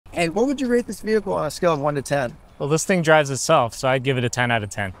And what would you rate this vehicle on a scale of 1 to 10? Well, this thing drives itself, so I'd give it a 10 out of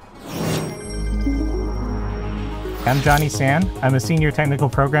 10. I'm Jonny. I'm a Senior Technical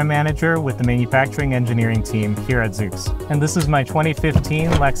Program Manager with the Manufacturing Engineering team here at Zoox. And this is my 2015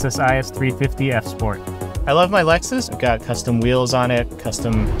 Lexus IS350 F Sport. I love my Lexus. I've got custom wheels on it,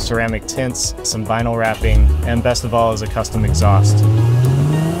 custom ceramic tints, some vinyl wrapping, and best of all is a custom exhaust.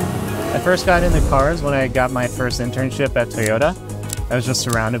 I first got into cars when I got my first internship at Toyota. I was just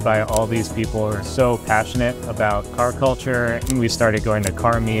surrounded by all these people who are so passionate about car culture. We started going to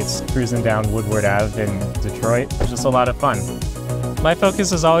car meets, cruising down Woodward Ave in Detroit. It was just a lot of fun. My focus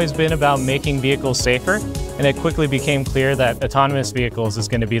has always been about making vehicles safer, and it quickly became clear that autonomous vehicles is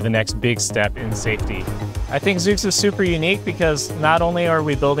going to be the next big step in safety. I think Zoox is super unique because not only are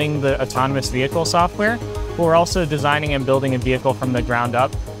we building the autonomous vehicle software, but we're also designing and building a vehicle from the ground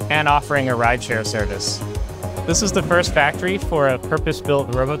up and offering a rideshare service. This is the first factory for a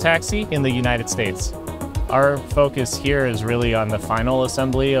purpose-built robotaxi in the United States. Our focus here is really on the final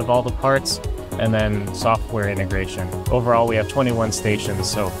assembly of all the parts and then software integration. Overall, we have 21 stations,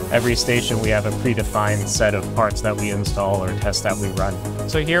 so every station we have a predefined set of parts that we install or tests that we run.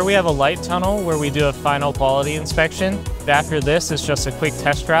 So here we have a light tunnel where we do a final quality inspection. After this, it's just a quick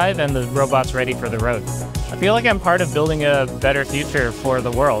test drive and the robot's ready for the road. I feel like I'm part of building a better future for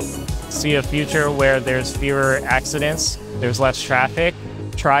the world. See a future where there's fewer accidents, there's less traffic.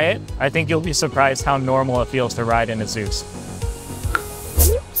 Try it. I think you'll be surprised how normal it feels to ride in a Zoox.